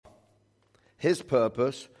his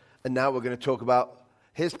purpose, and now we're going to talk about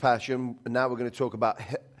his passion, and now we're going to talk about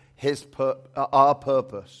our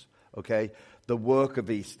purpose, okay? The work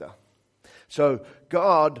of Easter. So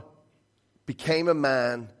God became a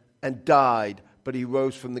man and died, but he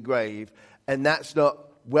rose from the grave, and that's not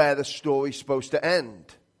where the story's supposed to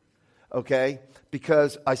end, okay?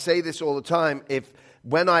 Because I say this all the time,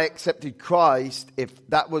 when I accepted Christ, if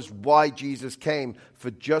that was why Jesus came,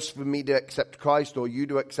 for me to accept Christ or you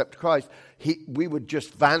to accept Christ, we would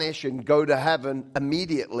just vanish and go to heaven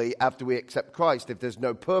immediately after we accept Christ if there's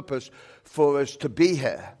no purpose for us to be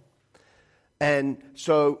here. And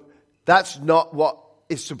so that's not what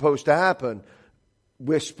is supposed to happen.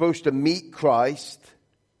 We're supposed to meet Christ.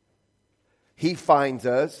 He finds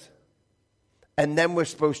us. And then we're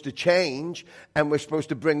supposed to change, and we're supposed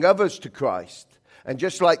to bring others to Christ. And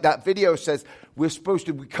just like that video says, we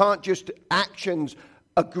can't just, actions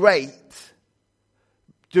are great.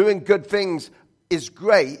 Doing good things is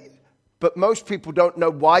great, but most people don't know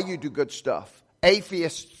why you do good stuff.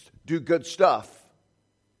 Atheists do good stuff.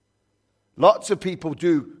 Lots of people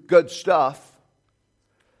do good stuff.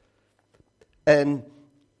 And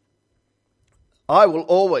I will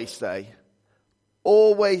always say,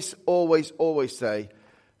 always say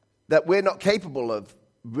that we're not capable of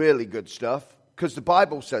really good stuff, because the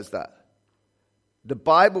Bible says that. The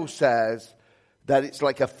Bible says that it's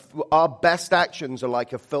like our best actions are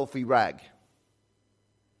like a filthy rag.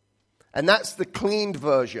 And that's the cleaned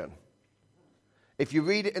version. If you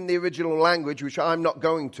read it in the original language, which I'm not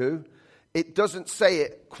going to, it doesn't say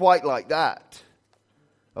it quite like that.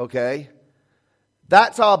 Okay?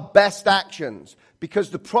 That's our best actions. Because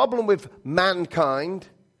the problem with mankind,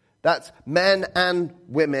 that's men and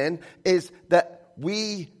women, is that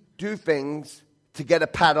we do things to get a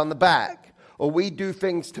pat on the back. Or we do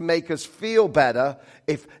things to make us feel better.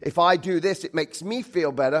 If I do this, it makes me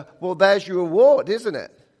feel better. Well, there's your reward, isn't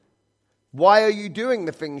it? Why are you doing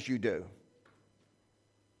the things you do?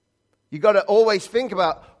 You got to always think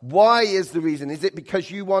about, why is the reason? Is it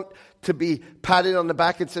because you want to be patted on the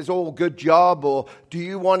back and says, oh, good job? Or do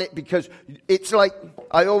you want it because it's like,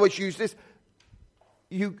 I always use this.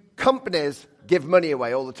 Companies give money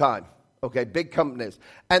away all the time. Okay, big companies.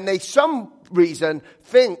 And they, some reason,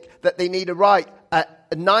 think that they need to write a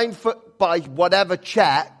 9 foot by whatever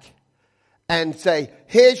check and say,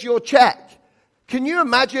 here's your check. Can you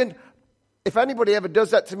imagine if anybody ever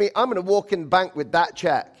does that to me? I'm going to walk in the bank with that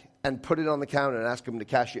check and put it on the counter and ask them to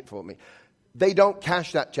cash it for me. They don't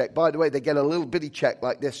cash that check. By the way, they get a little bitty check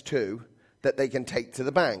like this too that they can take to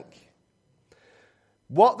the bank.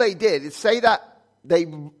 What they did is say that they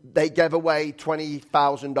gave away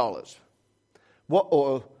 $20,000.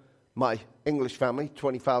 Or my English family,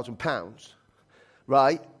 £20,000,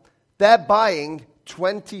 right? They're buying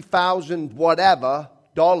 20,000 whatever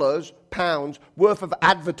dollars, pounds worth of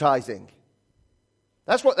advertising.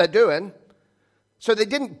 That's what they're doing. So they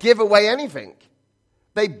didn't give away anything.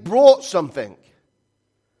 They brought something.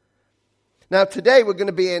 Now today we're going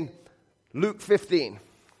to be in Luke 15.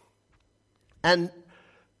 And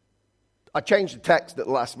I changed the text at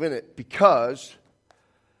the last minute because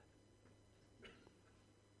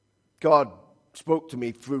God spoke to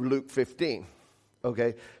me through Luke 15.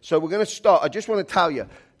 Okay, so we're going to start. I just want to tell you,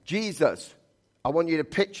 Jesus, I want you to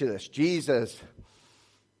picture this. Jesus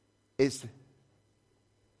is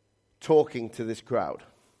talking to this crowd.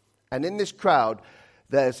 And in this crowd,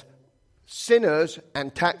 there's sinners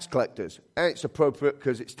and tax collectors. And it's appropriate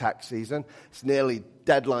because it's tax season. It's nearly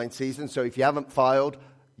deadline season. So if you haven't filed,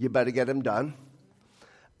 you better get them done.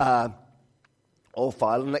 Or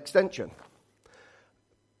file an extension.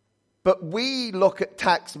 But we look at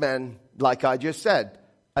taxmen, like I just said,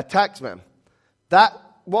 a taxman. That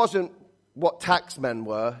wasn't what taxmen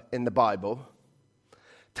were in the Bible.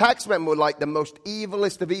 Taxmen were like the most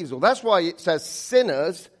evilest of evil. That's why it says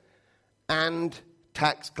sinners and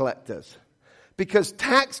tax collectors. Because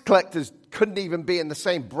tax collectors couldn't even be in the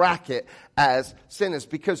same bracket as sinners.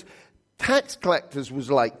 Because tax collectors was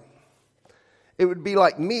like, it would be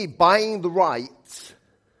like me buying the rights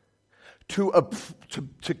to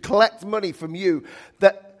collect money from you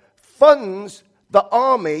that funds the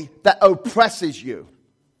army that oppresses you.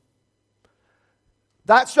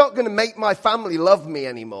 That's not going to make my family love me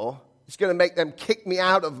anymore. It's going to make them kick me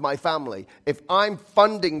out of my family if I'm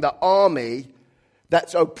funding the army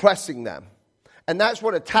that's oppressing them. And that's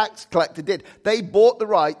what a tax collector did. They bought the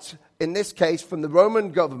rights, in this case, from the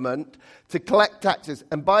Roman government to collect taxes.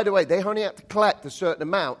 And by the way, they only had to collect a certain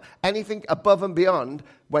amount. Anything above and beyond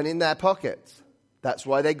went in their pockets. That's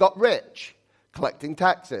why they got rich, collecting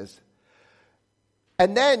taxes.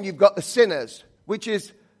 And then you've got the sinners, which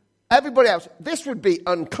is everybody else, this would be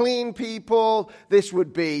unclean people, this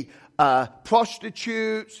would be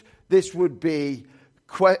prostitutes, this would be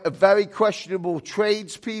very questionable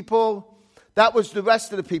tradespeople. That was the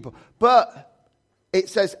rest of the people. But it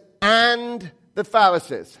says, and the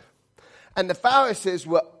Pharisees. And the Pharisees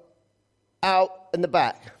were out in the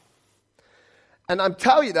back. And I'm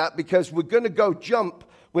telling you that because we're going to jump.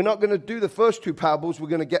 We're not going to do the first two parables. We're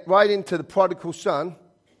going to get right into the prodigal son.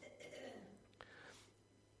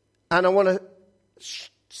 And I want to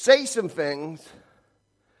say some things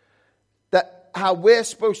that how we're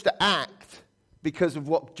supposed to act because of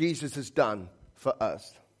what Jesus has done for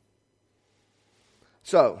us.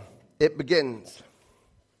 So, it begins.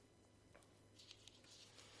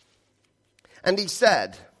 And he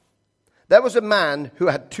said, there was a man who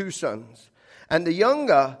had 2 sons, and the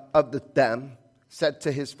younger of them said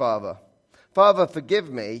to his father, Father, forgive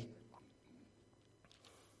me.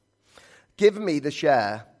 Give me the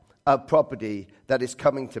share of property that is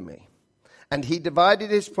coming to me. And he divided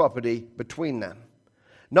his property between them.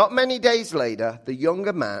 Not many days later, the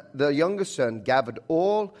younger son gathered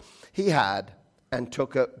all he had and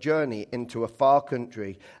took a journey into a far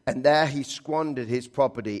country, and there he squandered his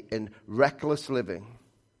property in reckless living.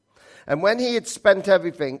 And when he had spent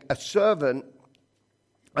everything, a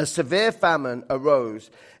severe famine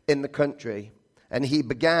arose in the country, and he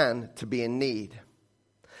began to be in need.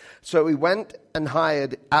 So he went and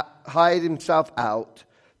hired himself out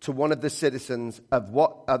to one of the citizens of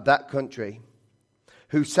that country,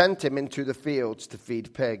 who sent him into the fields to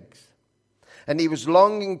feed pigs. And he was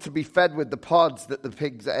longing to be fed with the pods that the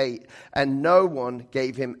pigs ate, and no one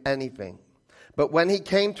gave him anything. But when he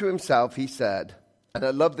came to himself, he said, and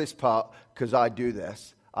I love this part because I do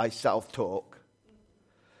this, I self-talk.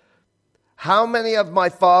 How many of my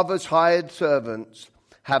father's hired servants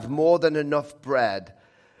have more than enough bread,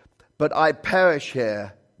 but I perish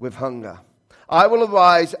here with hunger? I will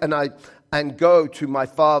arise and go to my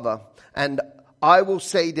father, and I will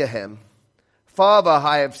say to him, Father,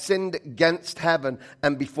 I have sinned against heaven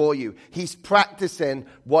and before you. He's practicing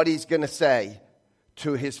what he's going to say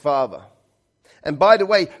to his father. And by the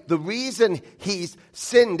way, the reason he's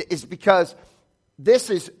sinned is because this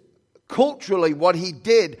is culturally what he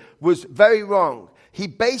did was very wrong. He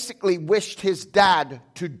basically wished his dad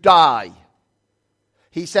to die.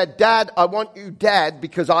 He said, Dad, I want you dead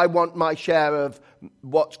because I want my share of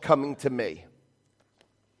what's coming to me.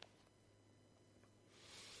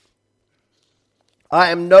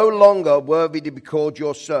 I am no longer worthy to be called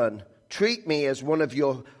your son. Treat me as one of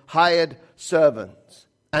your hired servants.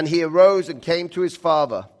 And he arose and came to his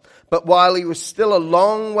father. But while he was still a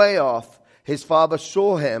long way off, his father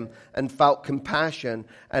saw him and felt compassion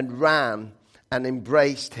and ran and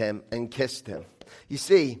embraced him and kissed him. You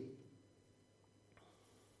see,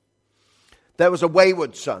 there was a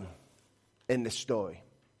wayward son in this story.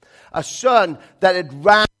 A son that had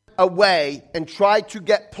ran away and tried to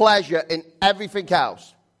get pleasure in everything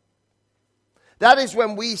else. That is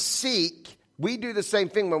when we do the same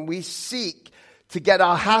thing when we seek to get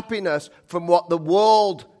our happiness from what the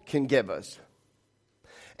world can give us.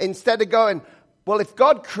 Instead of going, well, if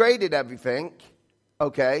God created everything,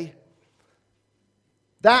 okay,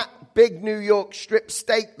 that big New York strip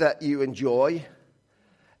steak that you enjoy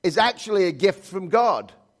is actually a gift from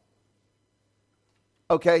God.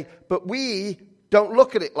 Okay, but we don't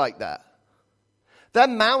look at it like that. They're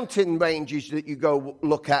mountain ranges that you go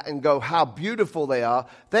look at and go, how beautiful they are.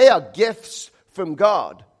 They are gifts from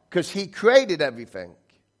God because he created everything.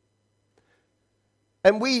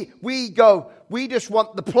 And we just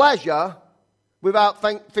want the pleasure without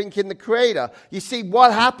thinking the creator. You see,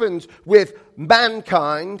 what happens with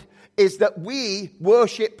mankind is that we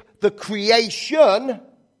worship the creation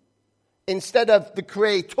instead of the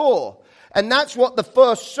creator. And that's what the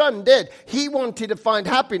first son did. He wanted to find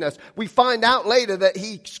happiness. We find out later that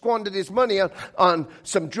he squandered his money on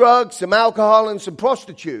some drugs, some alcohol, and some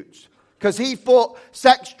prostitutes. Because he thought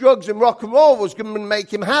sex, drugs, and rock and roll was going to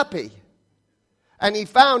make him happy. And he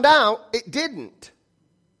found out it didn't.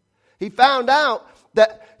 He found out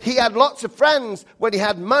that he had lots of friends when he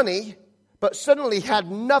had money, but suddenly he had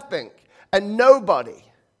nothing and nobody.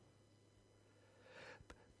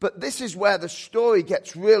 But this is where the story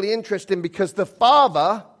gets really interesting because the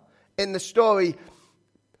father in the story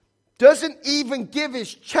doesn't even give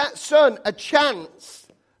his son a chance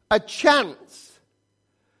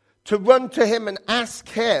to run to him and ask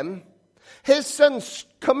him. His son's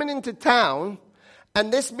coming into town,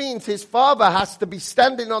 and this means his father has to be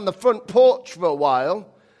standing on the front porch for a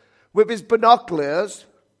while with his binoculars,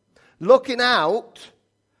 looking out,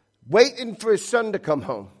 waiting for his son to come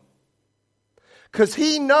home. Because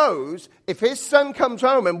he knows if his son comes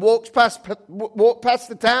home and walk past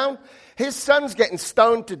the town, his son's getting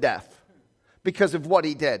stoned to death because of what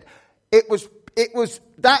he did.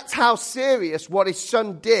 That's how serious what his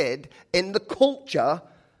son did in the culture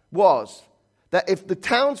was. That if the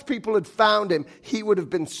townspeople had found him, he would have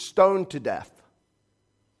been stoned to death.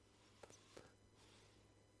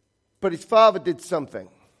 But his father did something.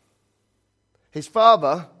 His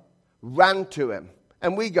father ran to him.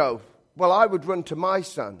 And we go, well, I would run to my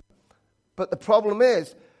son. But the problem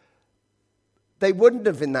is, they wouldn't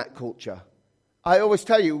have in that culture. I always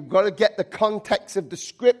tell you, you've got to get the context of the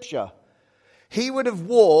scripture. He would have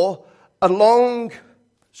wore a long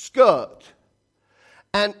skirt.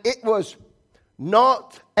 And it was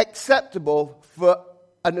not acceptable for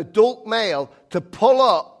an adult male to pull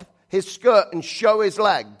up his skirt and show his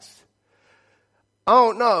legs. I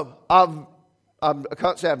don't know. I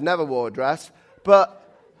can't say I've never wore a dress, but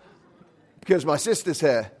because my sister's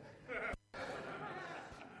here.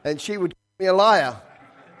 And she would call me a liar.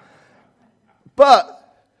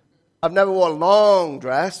 But I've never worn a long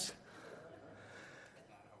dress.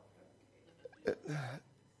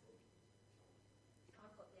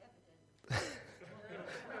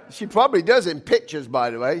 She probably does in pictures, by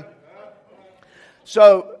the way.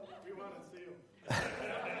 So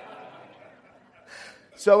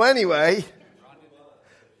anyway,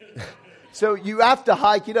 so you have to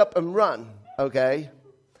hike it up and run, okay?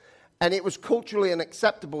 And it was culturally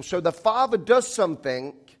unacceptable. So the father does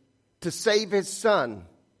something to save his son.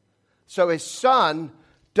 So his son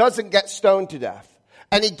doesn't get stoned to death.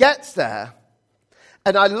 And he gets there.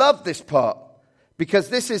 And I love this part because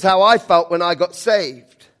this is how I felt when I got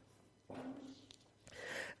saved.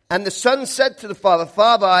 And the son said to the father,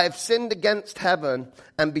 Father, I have sinned against heaven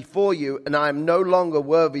and before you, and I am no longer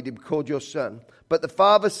worthy to be called your son. But the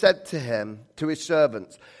father said to him, to his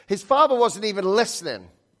servants, his father wasn't even listening.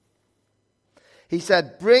 He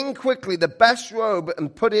said, bring quickly the best robe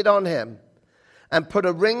and put it on him, and put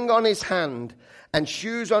a ring on his hand and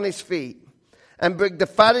shoes on his feet, and bring the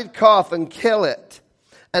fatted calf and kill it,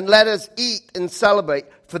 and let us eat and celebrate.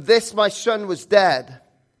 For this my son was dead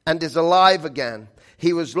and is alive again.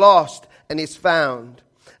 He was lost and is found.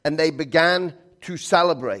 And they began to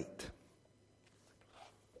celebrate.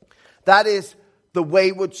 That is the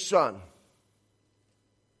wayward son.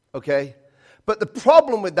 Okay? But the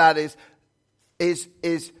problem with that is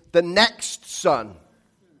the next son.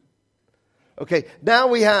 Okay, now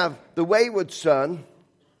we have the wayward son,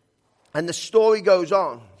 and the story goes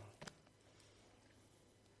on.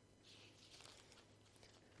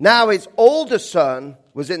 Now his older son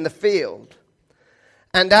was in the field.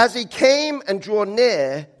 And as he came and drew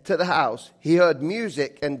near to the house, he heard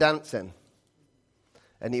music and dancing.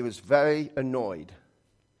 And he was very annoyed.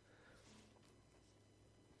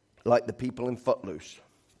 Like the people in Footloose.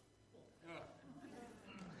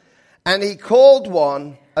 And he called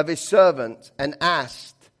one of his servants and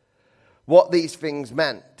asked what these things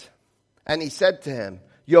meant. And he said to him,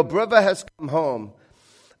 your brother has come home,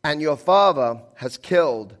 and your father has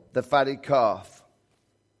killed the fatted calf,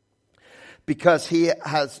 because he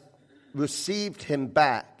has received him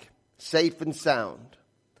back safe and sound.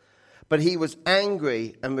 But he was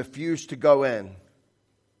angry and refused to go in.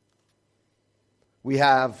 We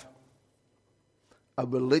have a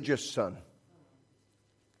religious son.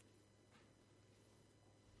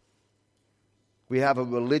 We have a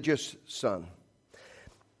religious son.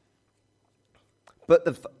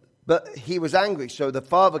 But he was angry, so the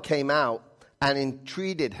father came out and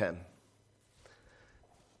entreated him.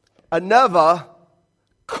 Another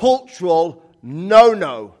cultural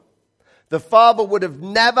no-no. The father would have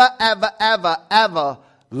never, ever, ever, ever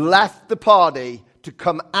left the party to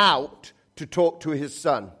come out to talk to his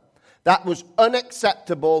son. That was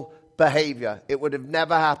unacceptable behavior. It would have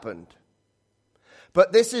never happened.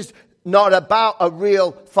 But this is not about a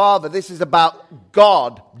real father. This is about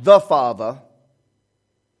God, the Father.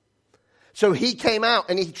 So he came out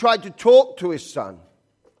and he tried to talk to his son.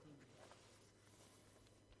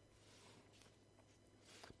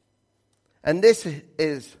 And this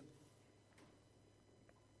is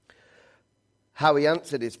how he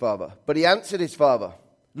answered his father. But he answered his father,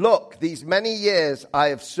 look, these many years I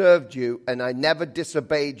have served you, and I never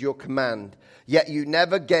disobeyed your command. Yet you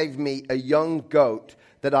never gave me a young goat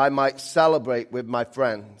that I might celebrate with my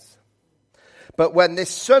friends. But when this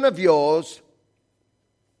son of yours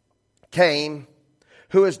came,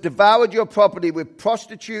 who has devoured your property with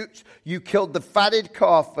prostitutes, you killed the fatted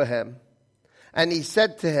calf for him. And he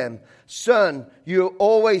said to him, son, you are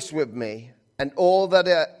always with me, and all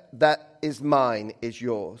that is mine is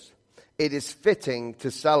yours. It is fitting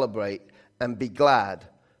to celebrate and be glad,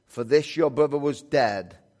 For this your brother was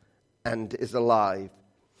dead and is alive.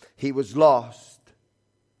 He was lost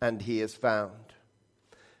and he is found.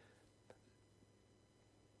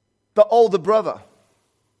 The older brother.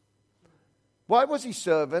 Why was he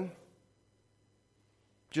serving?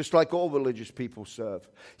 Just like all religious people serve.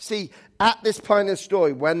 See, at this point in the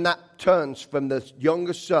story, when that turns from the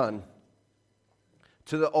younger son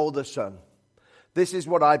to the older son, this is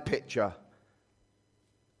what I picture.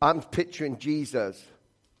 I'm picturing Jesus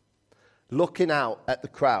looking out at the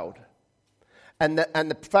crowd. And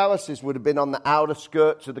the Pharisees would have been on the outer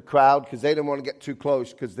skirts of the crowd because they didn't want to get too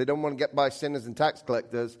close, because they don't want to get by sinners and tax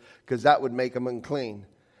collectors, because that would make them unclean.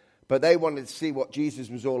 But they wanted to see what Jesus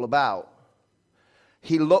was all about.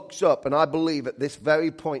 He looks up, and I believe at this very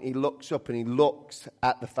point he looks up and he looks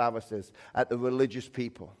at the Pharisees, at the religious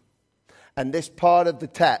people. And this part of the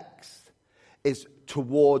text is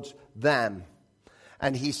towards them.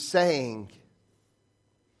 And he's saying,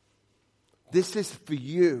 this is for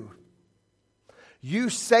you. You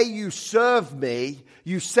say you serve me,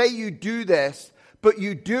 you say you do this, but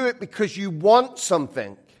you do it because you want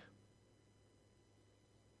something.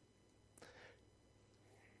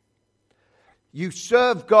 You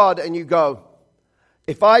serve God and you go,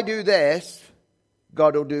 if I do this,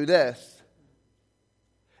 God will do this.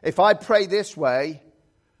 If I pray this way,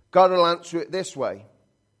 God will answer it this way.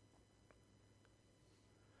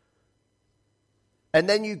 And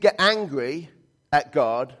then you get angry at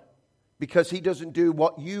God because he doesn't do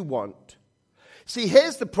what you want. See,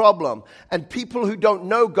 here's the problem. And people who don't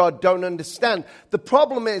know God don't understand. The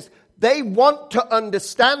problem is they want to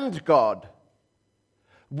understand God.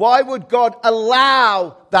 Why would God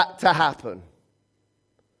allow that to happen?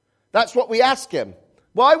 That's what we ask him.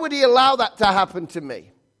 Why would he allow that to happen to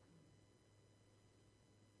me?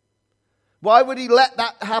 Why would he let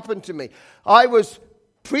that happen to me? I was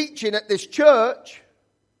preaching at this church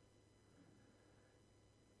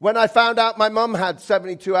when I found out my mum had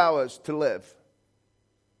 72 hours to live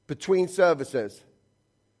between services.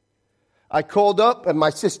 I called up and my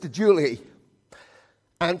sister Julie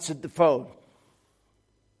answered the phone.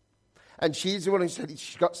 And she's the one who said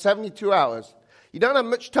she's got 72 hours. You don't have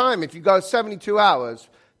much time if you go 72 hours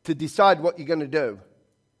to decide what you're going to do.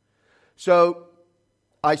 So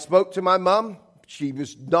I spoke to my mum. She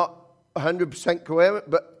was not 100%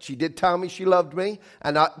 coherent, but she did tell me she loved me.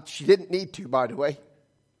 And she didn't need to, by the way.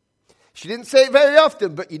 She didn't say it very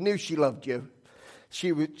often, but you knew she loved you.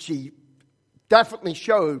 She definitely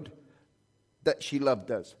showed that she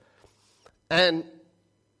loved us. And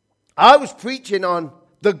I was preaching on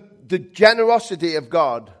the generosity of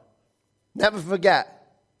God. Never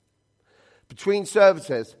forget. Between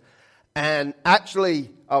services. And actually,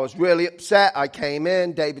 I was really upset. I came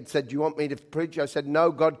in. David said, do you want me to preach? I said,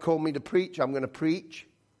 no, God called me to preach. I'm going to preach.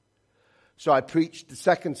 So I preached the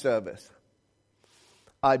second service.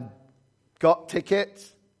 I got tickets,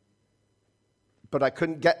 but I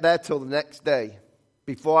couldn't get there till the next day.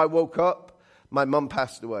 Before I woke up, my mum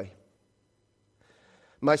passed away.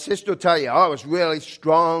 My sister will tell you, I was really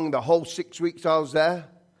strong the whole 6 weeks I was there.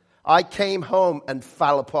 I came home and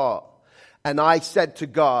fell apart. And I said to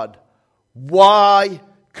God, why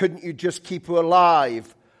couldn't you just keep her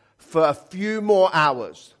alive for a few more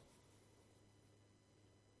hours?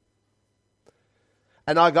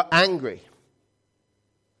 And I got angry.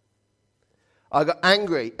 I got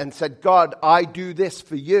angry and said, God, I do this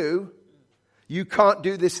for you. You can't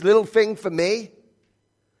do this little thing for me.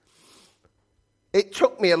 It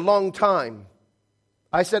took me a long time.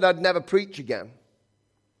 I said I'd never preach again.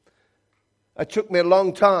 It took me a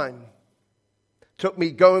long time. It took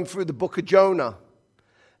me going through the book of Jonah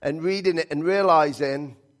and reading it and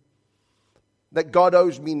realizing that God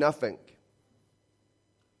owes me nothing.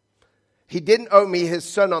 He didn't owe me his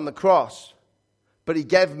son on the cross, but he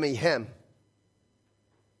gave me him.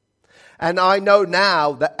 And I know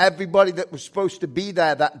now that everybody that was supposed to be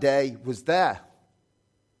there that day was there.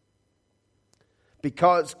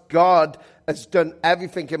 Because God has done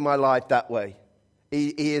everything in my life that way.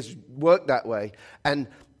 He has worked that way. And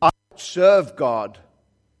I serve God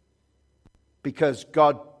because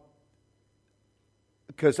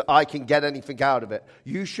I can get anything out of it.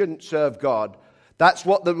 You shouldn't serve God. That's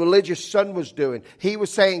what the religious son was doing. He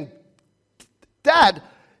was saying, Dad,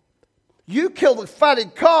 you killed a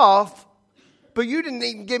fatted calf, but you didn't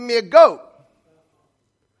even give me a goat.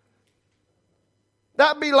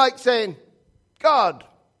 That'd be like saying, God,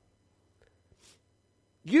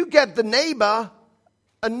 you gave the neighbor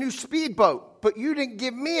a new speedboat, but you didn't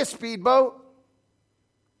give me a speedboat.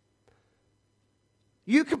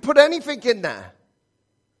 You could put anything in there.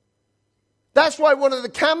 That's why one of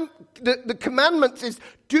the commandments is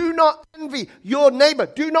do not envy your neighbor.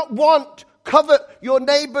 Do not covet your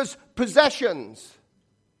neighbor's possessions.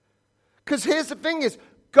 Because here's the thing is,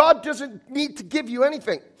 God doesn't need to give you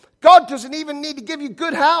anything. God doesn't even need to give you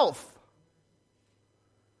good health.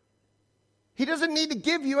 He doesn't need to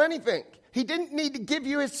give you anything. He didn't need to give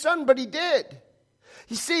you his son, but he did.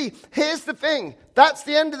 You see, here's the thing. That's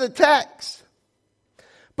the end of the text.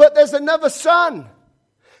 But there's another son.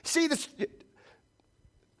 See,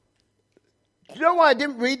 you know why I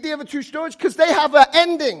didn't read the other two stories? Because they have an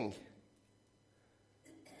ending.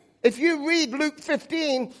 If you read Luke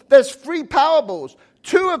 15, there's 3 parables.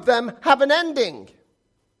 2 of them have an ending.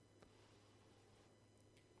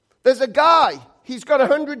 There's a guy, he's got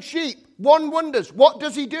 100 sheep. One wonders, what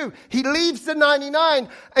does he do? He leaves the 99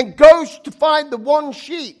 and goes to find the one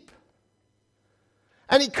sheep.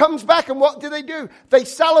 And he comes back, and what do? They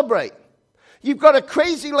celebrate. You've got a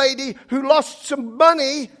crazy lady who lost some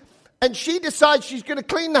money, and she decides she's going to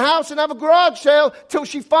clean the house and have a garage sale till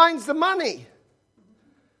she finds the money.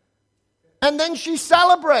 And then she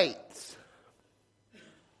celebrates.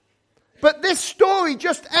 But this story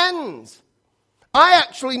just ends. I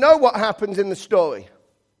actually know what happens in the story.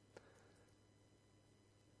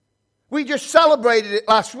 We just celebrated it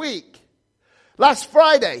last week. Last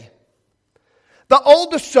Friday. The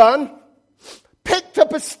older son picked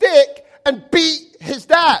up a stick and beat his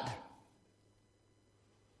dad.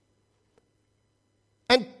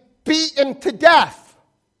 And beat him to death.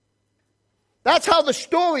 That's how the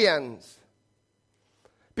story ends.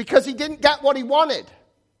 Because he didn't get what he wanted.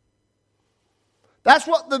 That's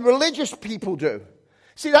what the religious people do.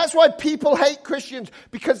 See, that's why people hate Christians,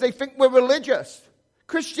 because they think we're religious.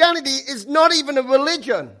 Christianity is not even a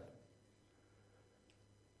religion.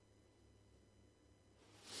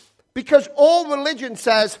 Because all religion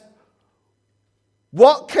says,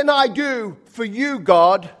 what can I do for you,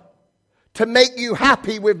 God, to make you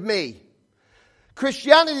happy with me?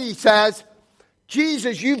 Christianity says,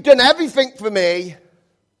 Jesus, you've done everything for me.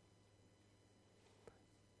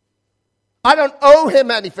 I don't owe him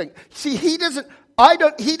anything. See, he didn't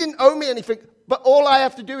owe me anything, but all I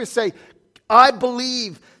have to do is say, I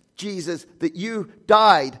believe, Jesus, that you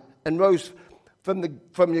died and rose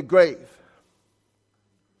from your grave.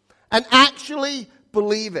 And actually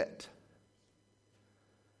believe it.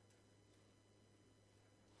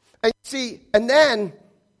 And see, and then,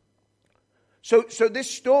 so this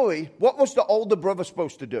story, what was the older brother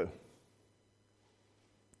supposed to do?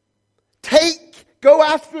 Go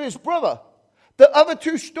after his brother. The other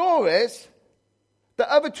two stories,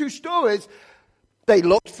 they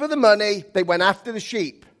looked for the money, they went after the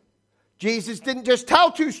sheep. Jesus didn't just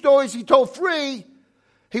tell 2 stories, he told 3.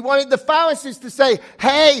 He wanted the Pharisees to say,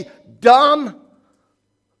 hey, dumb,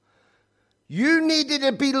 you needed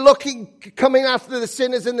to be coming after the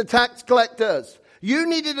sinners and the tax collectors. You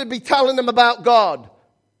needed to be telling them about God.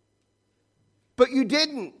 But you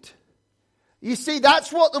didn't. You see,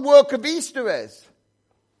 that's what the work of Easter is.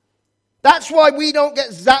 That's why we don't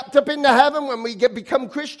get zapped up into heaven when we become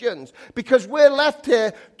Christians. Because we're left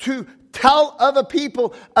here to tell other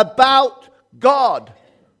people about God.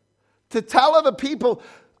 To tell other people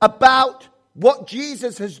about what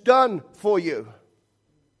Jesus has done for you.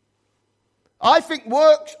 I think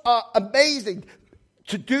works are amazing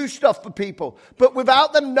to do stuff for people. But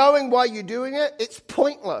without them knowing why you're doing it, it's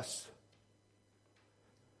pointless.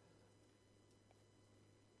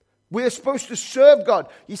 We're supposed to serve God.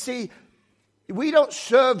 You see, we don't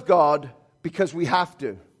serve God because we have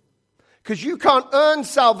to. Because you can't earn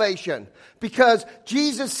salvation. Because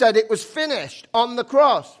Jesus said it was finished on the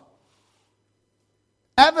cross.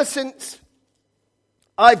 Ever since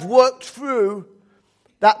I've worked through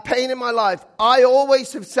that pain in my life, I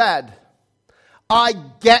always have said, I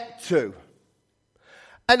get to.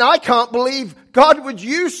 And I can't believe God would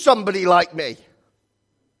use somebody like me.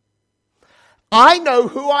 I know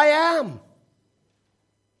who I am.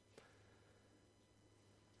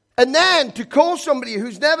 And then to call somebody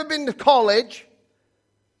who's never been to college,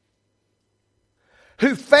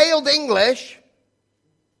 who failed English,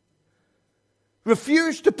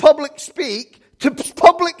 refused to public speak.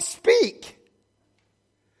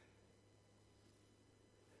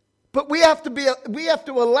 But we have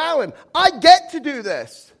to allow him. I get to do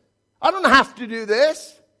this. I don't have to do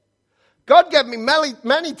this. God gave me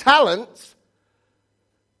many talents.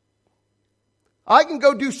 I can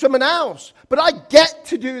go do something else. But I get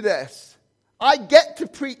to do this. I get to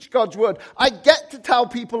preach God's word. I get to tell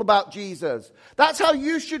people about Jesus. That's how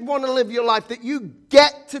you should want to live your life. That you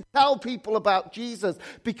get to tell people about Jesus.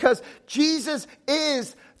 Because Jesus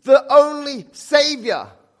is the only Savior.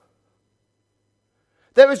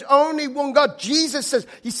 There is only one God. Jesus says,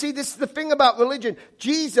 you see, this is the thing about religion.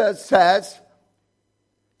 Jesus says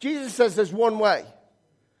there's one way.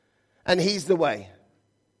 And he's the way.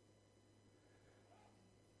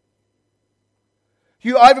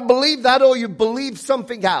 You either believe that or you believe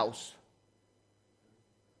something else.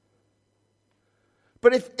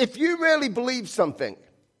 But if you really believe something,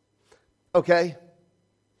 okay,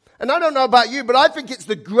 and I don't know about you, but I think it's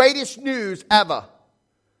the greatest news ever.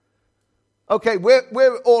 Okay,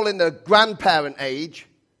 we're all in the grandparent age,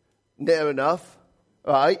 near enough,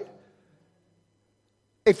 right?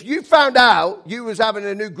 If you found out you was having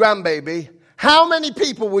a new grandbaby, how many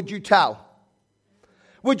people would you tell?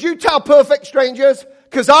 Would you tell perfect strangers?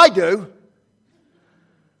 Because I do.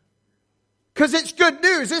 Because it's good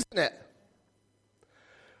news, isn't it?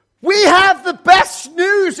 We have the best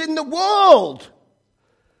news in the world.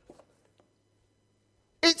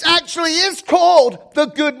 It actually is called the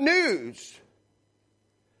good news.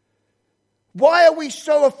 Why are we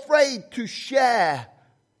so afraid to share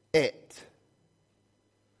it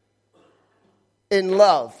in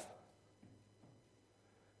love?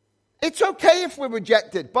 It's okay if we're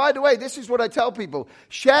rejected. By the way, this is what I tell people.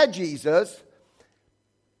 Share Jesus.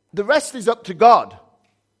 The rest is up to God.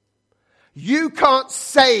 You can't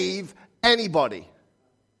save anybody.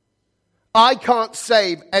 I can't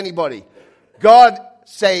save anybody. God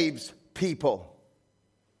saves people.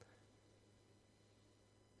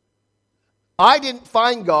 I didn't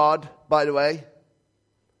find God, by the way.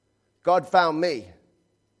 God found me.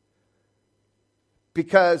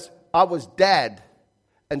 Because I was dead.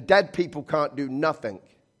 And dead people can't do nothing.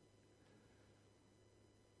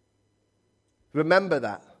 Remember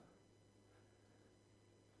that.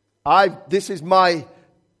 This is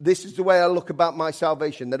the way I look about my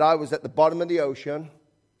salvation. That I was at the bottom of the ocean,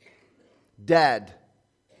 dead,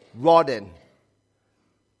 rotting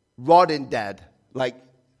dead, like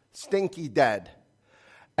stinky dead.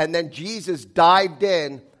 And then Jesus dived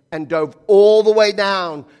in and dove all the way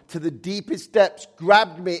down to the deepest depths,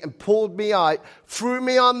 grabbed me and pulled me out, threw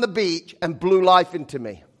me on the beach and blew life into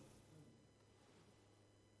me.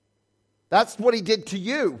 That's what he did to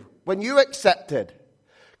you when you accepted.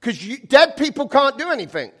 Because dead people can't do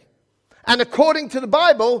anything. And according to the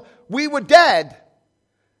Bible, we were dead.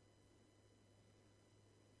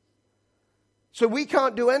 So we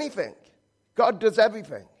can't do anything. God does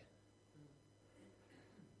everything.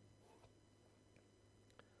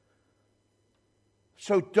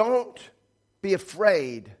 So don't be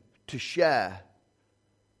afraid to share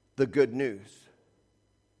the good news.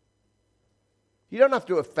 You don't have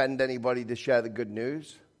to offend anybody to share the good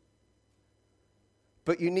news.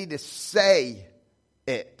 But you need to say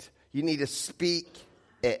it. You need to speak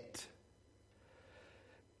it.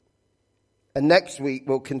 And next week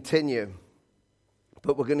we'll continue.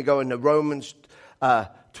 But we're going to go into Romans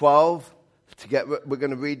 12. We're going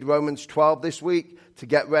to read Romans 12 this week to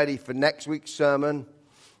get ready for next week's sermon.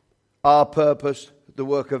 Our purpose, the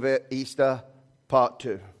work of it, Easter, part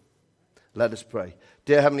 2. Let us pray.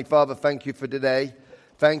 Dear Heavenly Father, thank you for today.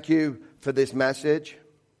 Thank you for this message.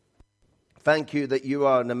 Thank you that you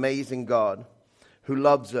are an amazing God who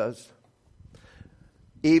loves us,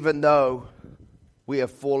 even though we have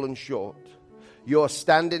fallen short. You're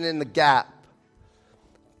standing in the gap,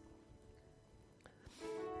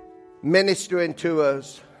 ministering to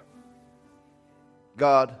us,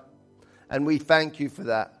 God, and we thank you for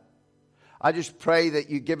that. I just pray that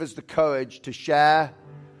you give us the courage to share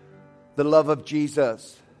the love of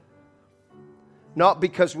Jesus. Not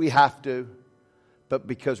because we have to, but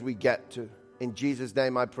because we get to. In Jesus'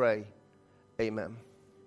 name I pray. Amen.